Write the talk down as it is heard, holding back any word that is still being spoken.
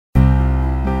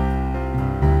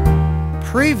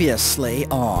Previously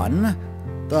on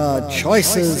The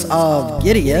Choices of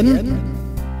Gideon.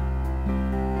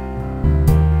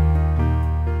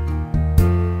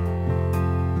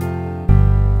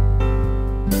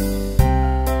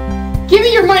 Give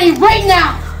me your money right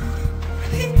now!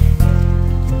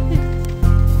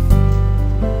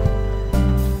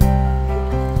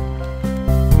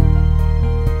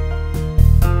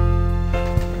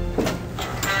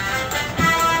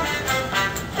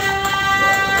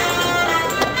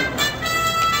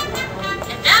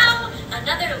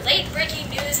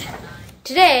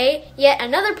 Today, yet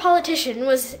another politician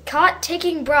was caught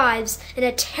taking bribes in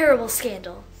a terrible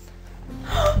scandal.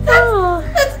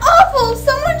 That's awful!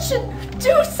 Someone should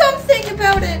do something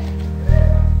about it!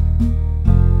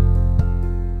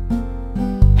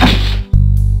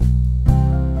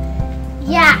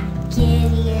 Yeah,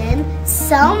 Gideon,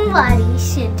 somebody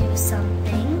should do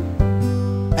something.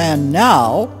 And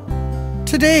now,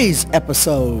 today's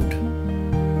episode.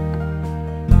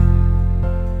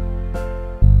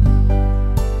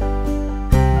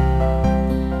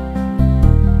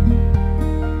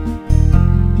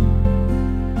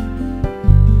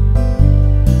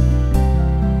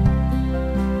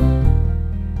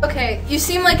 Okay, you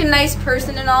seem like a nice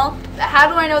person and all, but how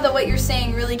do I know that what you're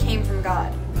saying really came from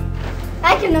God?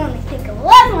 I can only think of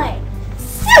one way.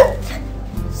 Soup!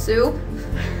 Soup?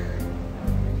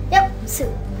 Yep,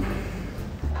 soup.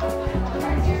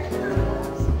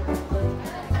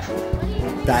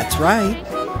 That's right.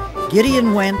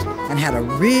 Gideon went and had a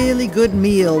really good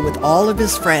meal with all of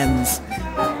his friends.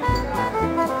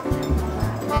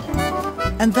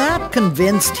 And that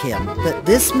convinced him that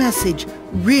this message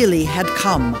really had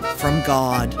come from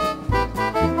God.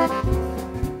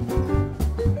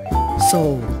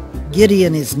 So,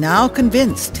 Gideon is now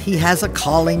convinced he has a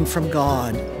calling from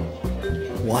God.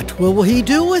 What will he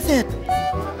do with it?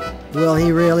 Will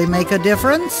he really make a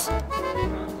difference?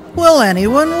 Will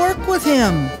anyone work with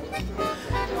him?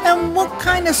 And what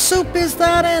kind of soup is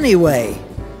that anyway?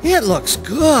 It looks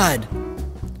good.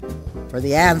 For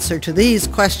the answer to these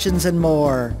questions and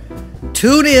more,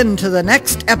 tune in to the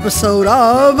next episode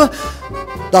of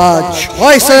The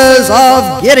Choices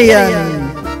of Gideon.